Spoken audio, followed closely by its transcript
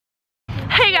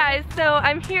Hey guys, so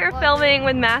I'm here filming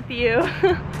with Matthew.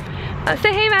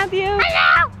 Say hey, Matthew.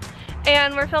 Hello!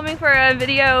 And we're filming for a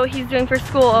video he's doing for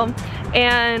school.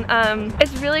 And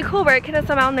it's really cool. We're at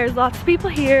Kennesaw Mountain. There's lots of people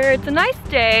here. It's a nice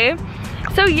day.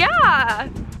 So yeah.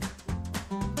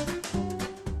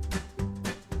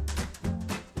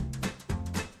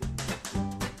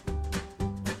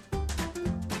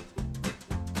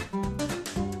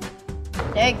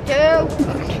 Take two.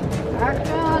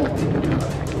 Action.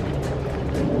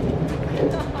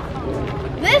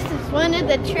 This is one of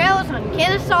the trails on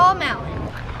Kennesaw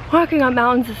Mountain. Walking on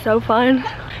mountains is so fun.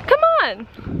 Come on.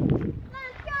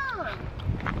 Let's go.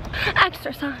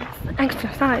 Exercise,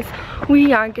 exercise.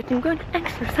 We are getting good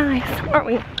exercise, aren't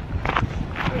we?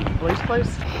 Police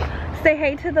place? Say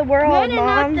hey to the world,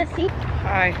 Mom.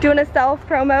 Hi. Doing a self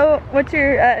promo. What's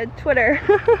your Twitter?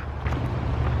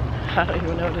 I don't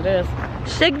even know what it is.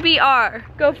 ShigBR.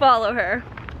 Go follow her.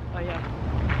 Oh yeah.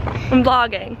 I'm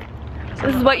vlogging.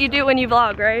 This is what you do when you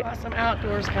vlog, right? Awesome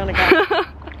outdoors kind of guy.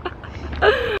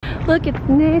 Look, it's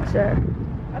nature.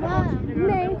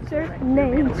 Nature,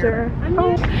 nature.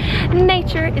 Oh.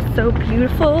 Nature is so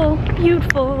beautiful,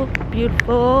 beautiful,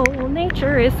 beautiful.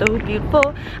 Nature is so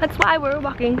beautiful. That's why we're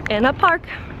walking in a park.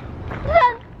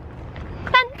 Dun,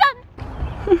 dun,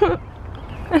 dun.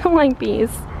 I don't like bees.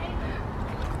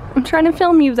 I'm trying to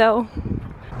film you though.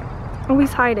 Oh,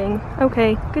 he's hiding.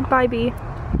 Okay, goodbye, bee.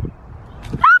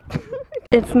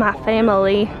 It's my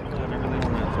family.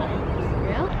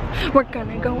 We're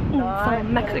gonna go eat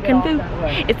some Mexican food.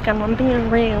 It's gonna be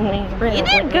really, really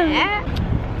good.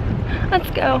 Let's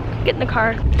go. Get in the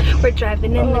car. We're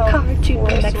driving in the car to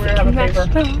the Mexican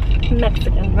restaurant.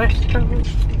 Mexican restaurant.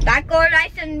 Taco,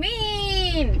 rice, and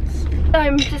beans.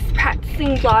 I'm just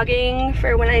practicing vlogging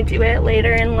for when I do it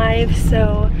later in life.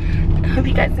 So I hope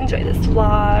you guys enjoy this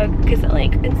vlog because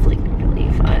it's like really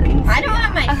fun. I don't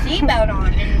have my seatbelt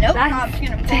on, and no cop's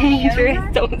gonna pull me over.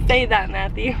 Dangerous. Don't say that,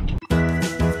 Matthew.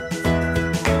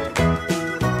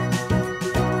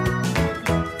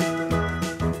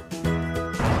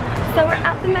 So we're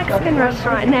at the Mexican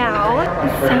restaurant now.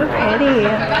 It's so pretty.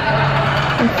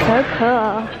 It's so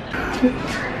cool.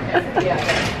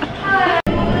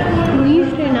 Please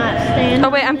do not stand. Oh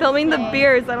wait, I'm filming the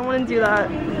beers. I don't want to do that.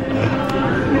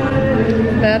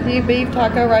 Matthew, beef,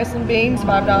 taco, rice, and beans,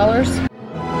 $5.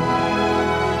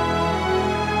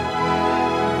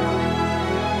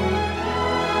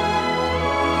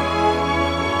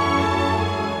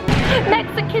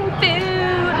 Mexican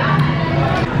food.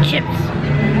 Chips.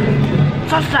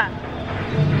 Salsa.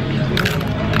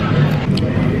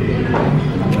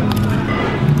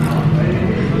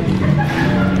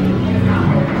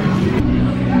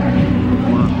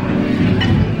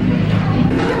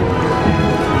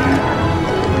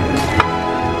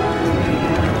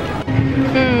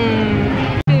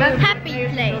 Happy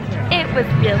place. It was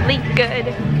really good.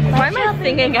 Why am I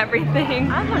singing everything?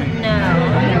 I don't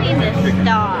know. You need to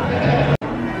stop.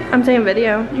 I'm taking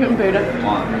video. You can boot it.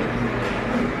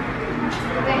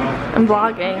 I'm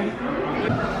vlogging.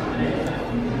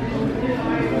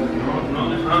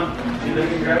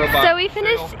 So we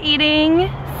finished eating.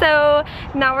 So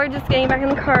now we're just getting back in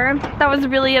the car. That was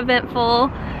really eventful.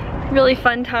 Really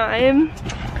fun time.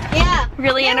 Yeah.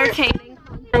 Really entertaining.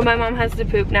 Oh, my mom has to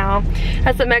poop now.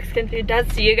 That's what Mexican food does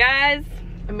to you guys.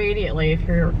 Immediately, if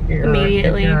you're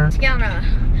Immediately. It's gonna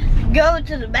go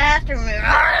to the bathroom.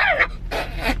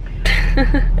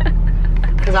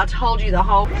 Because I told you the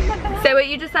whole. Say what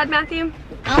you just said, Matthew.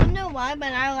 I don't know why,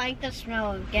 but I like the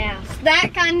smell of gas.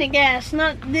 That kind of gas,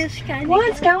 not this kind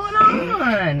What's of gas. going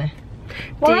on?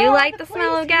 Do you like the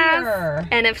smell of gas? Here?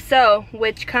 And if so,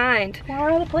 which kind? Why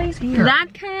are the police here?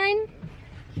 That kind?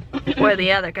 Or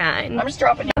the other kind? I'm just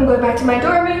dropping it. I'm going back to my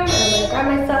dorm room, and I'm gonna grab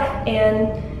my stuff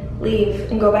and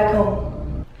leave and go back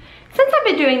home. Since I've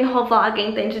been doing the whole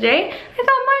vlogging thing today, I thought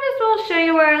I might as well show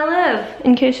you where I live,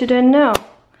 in case you didn't know.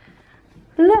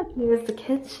 Look, here's the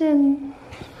kitchen.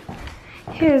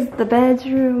 Here's the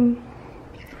bedroom.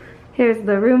 Here's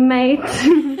the roommate.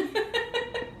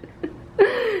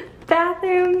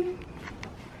 Bathroom.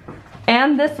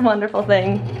 And this wonderful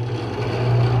thing.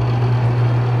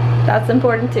 That's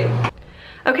important too.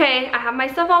 Okay, I have my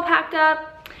stuff all packed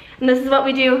up, and this is what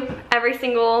we do every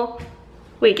single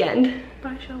weekend.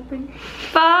 Bye, shopping.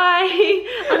 Bye!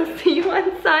 I'll see you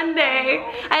on Sunday.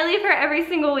 I leave her every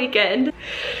single weekend.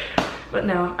 But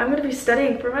no, I'm gonna be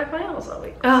studying for my finals all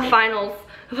week. Oh, finals.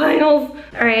 Finals.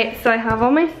 All right, so I have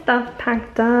all my stuff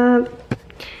packed up,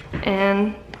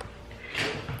 and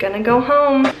gonna go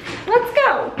home. Let's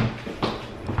go.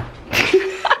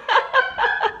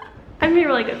 I'm a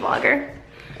really good vlogger.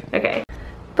 Okay.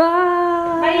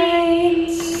 Bye. Bye.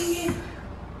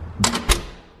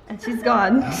 She's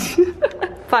gone.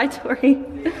 Bye, Tori.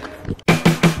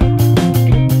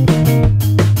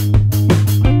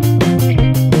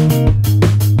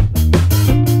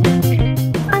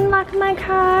 Unlock my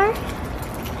car.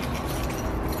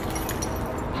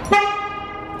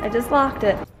 I just locked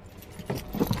it.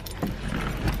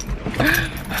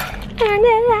 And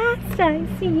at last I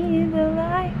see the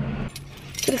light.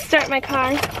 Gonna start my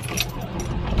car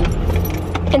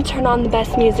and turn on the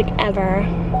best music ever.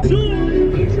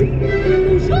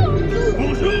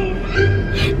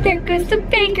 There goes the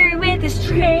baker with his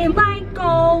tray like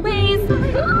always.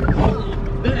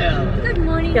 Good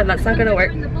morning. Yeah, that's not gonna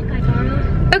work.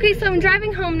 Okay, so I'm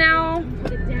driving home now.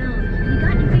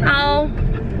 I'll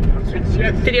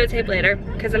videotape later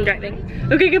because I'm driving.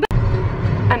 Okay, goodbye.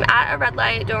 I'm at a red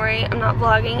light, don't worry, I'm not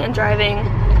vlogging and driving,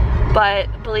 but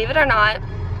believe it or not,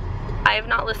 I have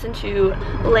not listened to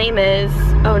Les Mis.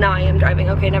 Oh, now I am driving,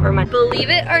 okay, never mind. Believe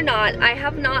it or not, I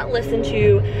have not listened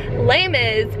to Les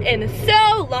Mis in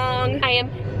so long. I am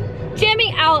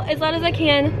jamming out as loud as I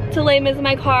can to Les Mis in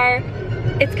my car.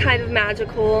 It's kind of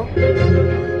magical.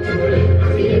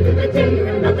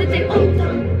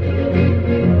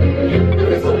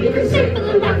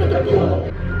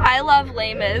 I love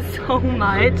Les Mis so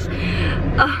much.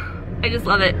 I just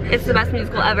love it. It's the best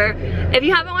musical ever. If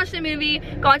you haven't watched the movie,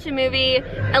 go watch the movie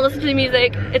and listen to the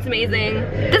music. It's amazing.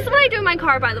 This is what I do in my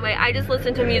car, by the way. I just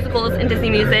listen to musicals and Disney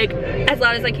music as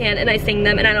loud as I can and I sing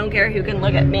them and I don't care who can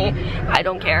look at me. I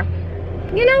don't care.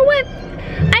 You know what?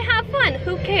 I have fun.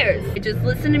 Who cares? I just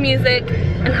listen to music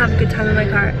and have a good time in my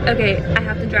car. Okay, I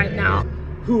have to drive now.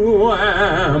 Who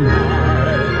am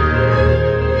I?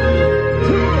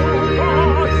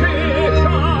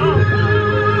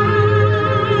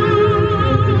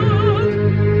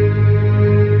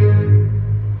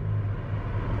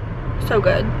 So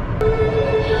good.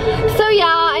 So yeah,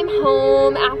 I'm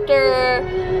home after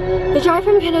the drive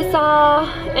from Kennesaw,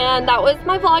 and that was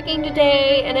my vlogging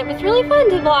today, and it was really fun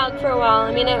to vlog for a while.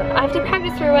 I mean, I have to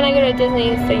practice for when I go to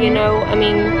Disney, so you know, I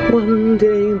mean. One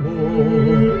day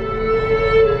more,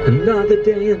 another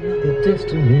day, another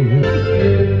destiny.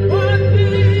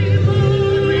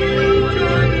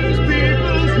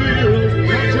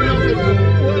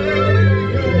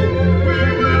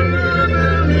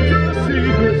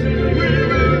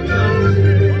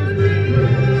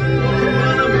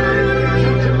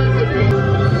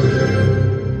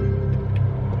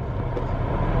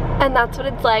 And that's what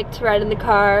it's like to ride in the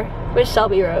car with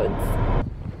Shelby Rhodes.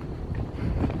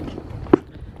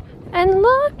 And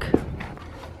look!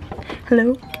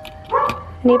 Hello?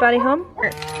 Anybody home?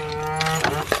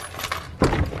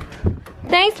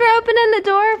 Thanks for opening the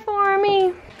door for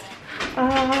me.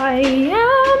 I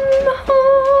am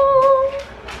home.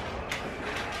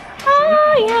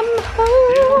 I am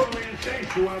home.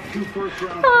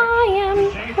 I am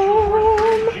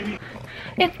home.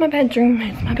 It's my bedroom,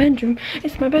 it's my bedroom,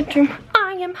 it's my bedroom.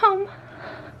 I am home.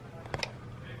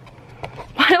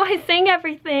 Why do I sing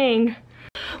everything?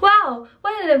 Wow,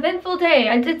 what an eventful day.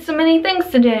 I did so many things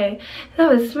today. That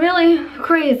was really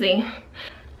crazy.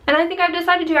 And I think I've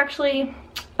decided to actually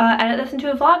edit this into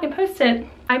a vlog and post it.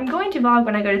 I'm going to vlog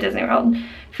when I go to Disney World.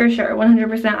 For sure,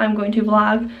 100% I'm going to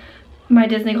vlog my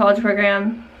Disney college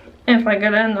program. If I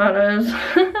get in, that is.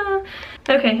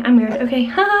 Okay, I'm weird, okay.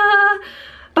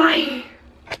 Bye.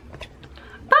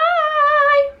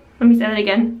 Bye! Let me say that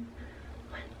again.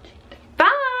 Bye!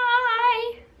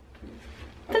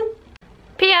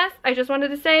 P.S. I just wanted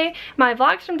to say my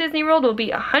vlogs from Disney World will be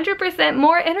 100%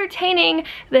 more entertaining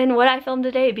than what I filmed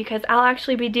today because I'll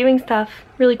actually be doing stuff,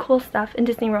 really cool stuff in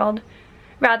Disney World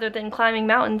rather than climbing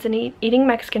mountains and eating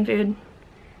Mexican food.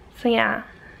 So yeah,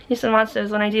 you should watch those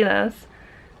when I do those.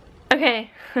 Okay,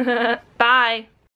 bye!